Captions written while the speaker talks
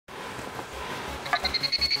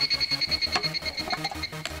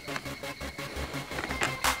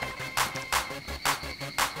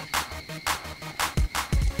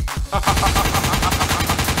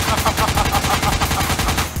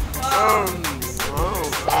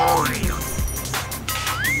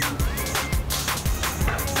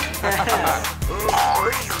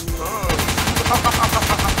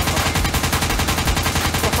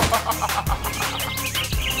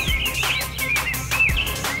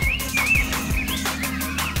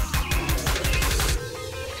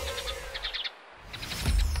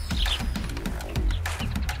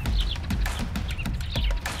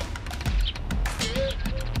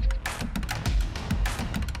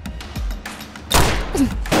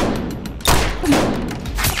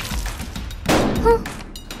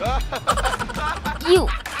You.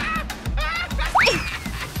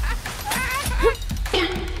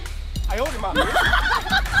 哎呦我的妈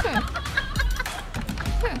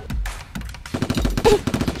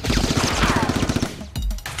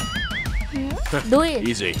Do it.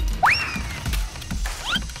 Easy.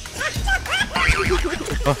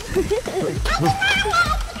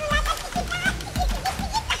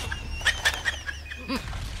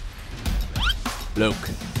 Luke.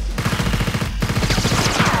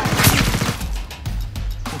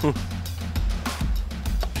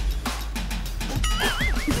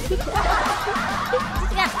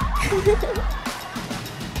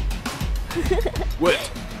 Wait.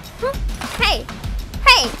 Hey,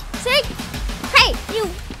 hey, Sig. Hey, you.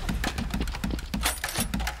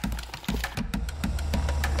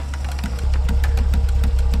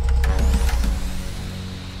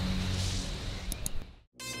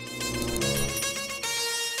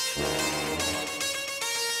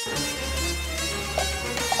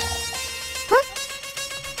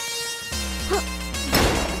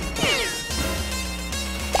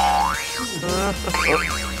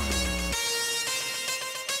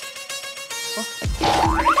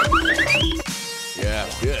 Yeah,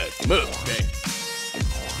 good. Move, okay.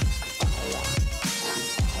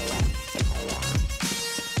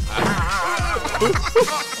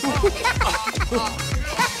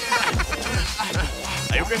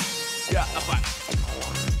 Are you okay? Yeah, I'm fine.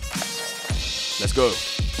 Let's go.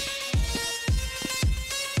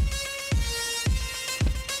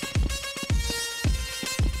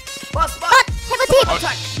 Boss, have a tip.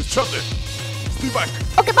 Attack! Just shove it. Stay back.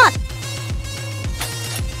 Okay, boss.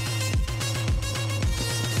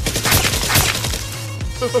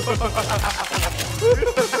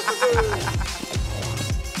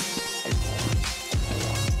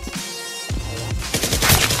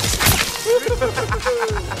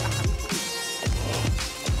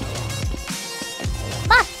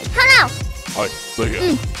 Boss, how now? Alright, stay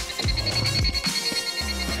here.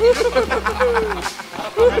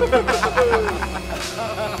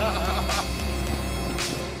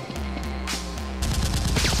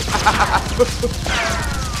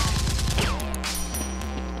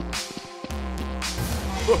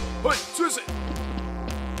 Hey, Susie!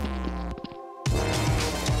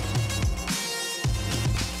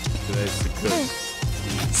 That's good.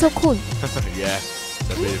 So cool. Yeah, it's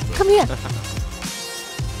beautiful. Come here.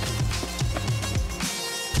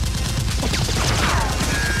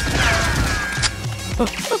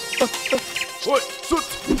 Oi, shoot!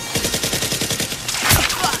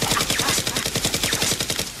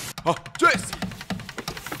 Oh, Jesse!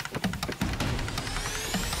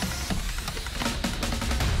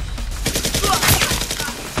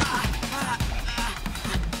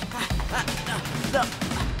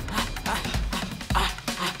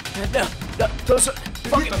 No, those are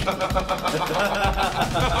fucking...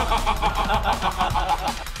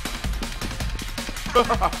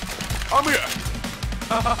 I'm here!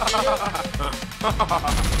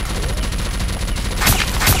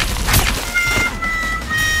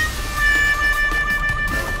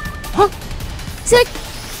 Huh? Sig.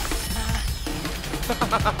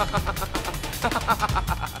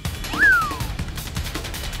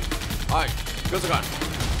 Alright, goes the gun.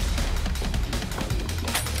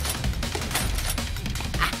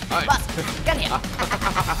 Alright. Boss, come here.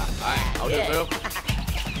 Alright, I'll do it, Bill.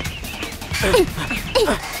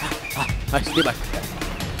 Alright, stay back.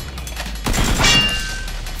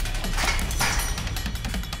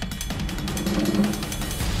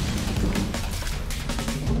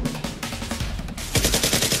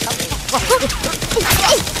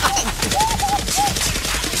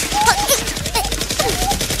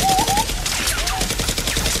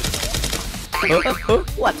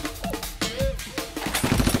 What?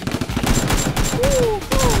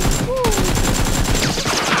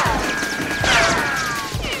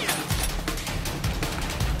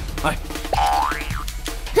 Hi.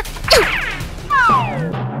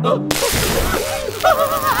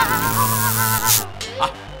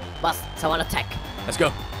 Boss, someone attack. Let's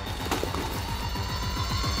go.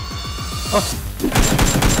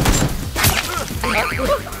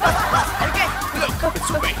 It's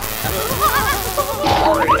sweet.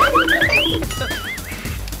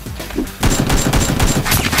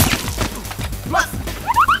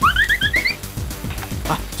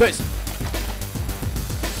 Chase.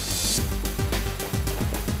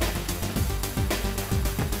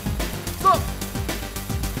 Stop!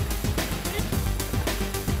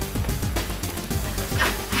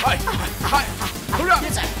 Hi. Hi. Hurry up.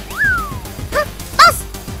 Yes, sir. Boss!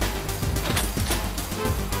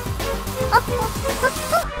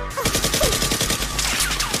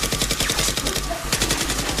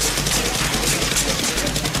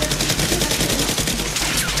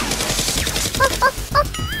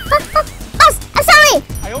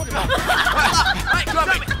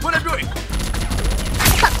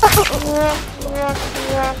 Oi,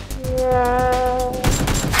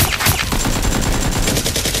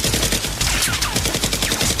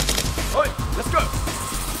 let's go.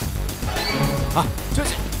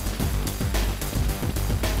 Just.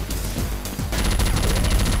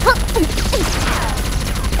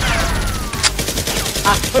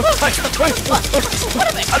 Wait.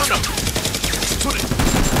 I don't know. Shoot it.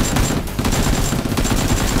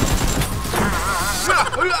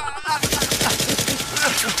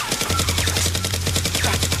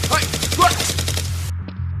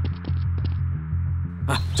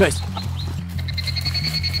 Chase.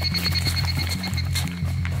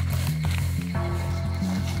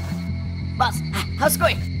 Boss, how's it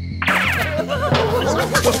going?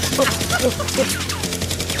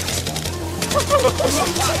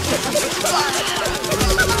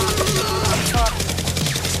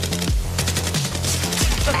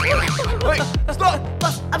 Wait, stop.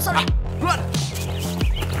 Boss, I'm sorry. Run.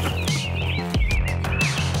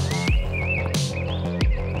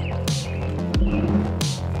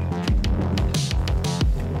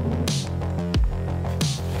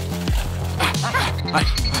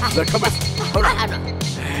 They're coming. Hold on.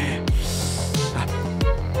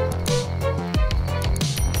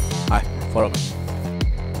 Hi, follow me.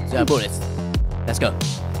 There are bullets. Let's go.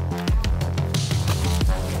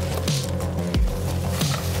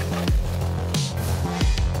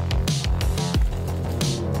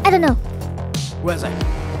 I don't know. Where's that?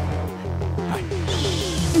 Hi.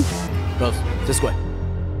 Close. This way.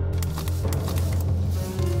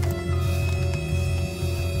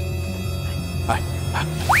 Hi.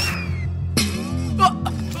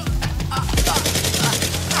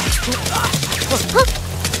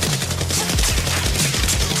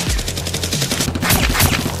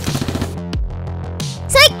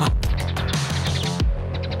 Sick!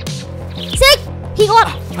 Sick! He got...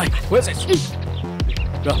 Hi. Where's it?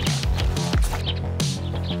 Go.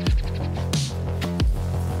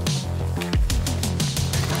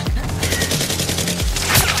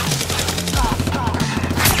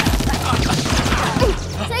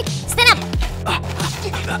 Sick! Stand up!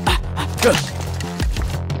 Good.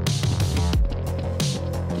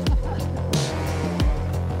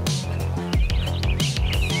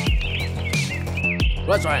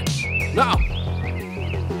 That's right. Now!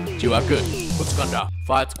 You are good. Put the gun down.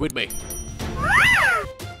 Fight with me.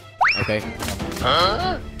 Okay.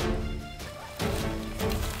 Huh?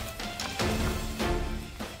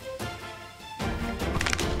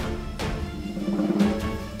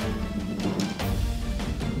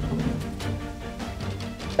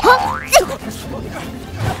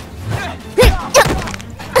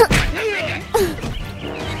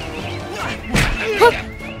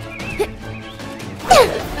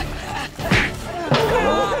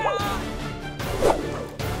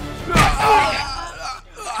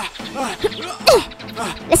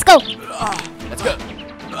 Let's go! Let's go.